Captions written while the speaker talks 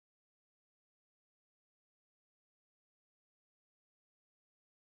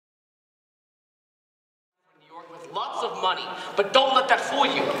lots of money, but don't let that fool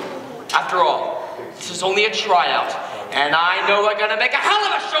you. After all, this is only a tryout, and I know we're gonna make a hell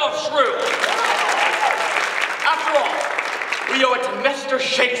of a show of Shrew. After all, we owe it to Mr.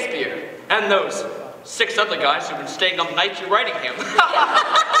 Shakespeare and those 6 other guys who've been staying up nights writing him.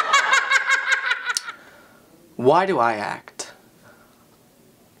 Why do I act?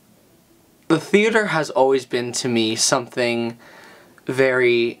 The theater has always been to me something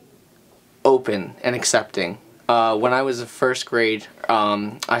very open and accepting. When I was in 1st grade,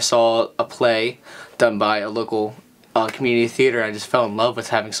 I saw a play done by a local community theater. I just fell in love with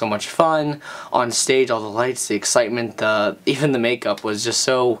having so much fun on stage. All the lights, the excitement, even the makeup was just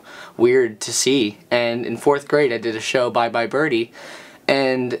so weird to see. And in 4th grade I did a show, Bye Bye Birdie,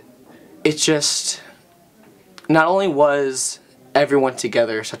 and it just, not only was everyone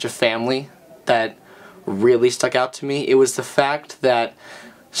together such a family that really stuck out to me, it was the fact that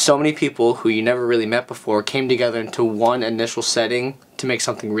so many people who you never really met before came together into one initial setting to make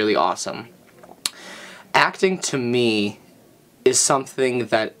something really awesome. Acting to me is something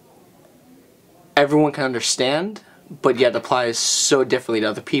that everyone can understand, but yet applies so differently to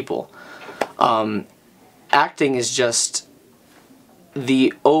other people. Acting is just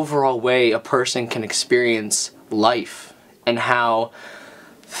the overall way a person can experience life and how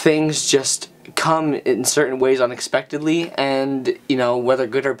things just come in certain ways unexpectedly, and you know, whether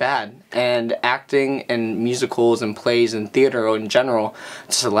good or bad. And acting and musicals and plays and theater in general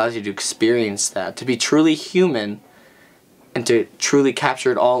just allows you to experience that, to be truly human and to truly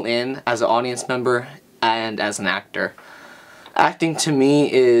capture it all in as an audience member and as an actor. Acting to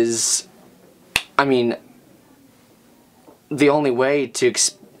me is, I mean, the only way to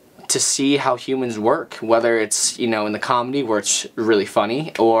see how humans work, whether it's, you know, in the comedy where it's really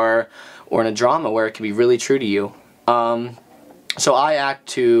funny, or in a drama where it can be really true to you. So I act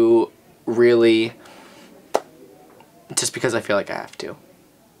to really, just because I feel like I have to.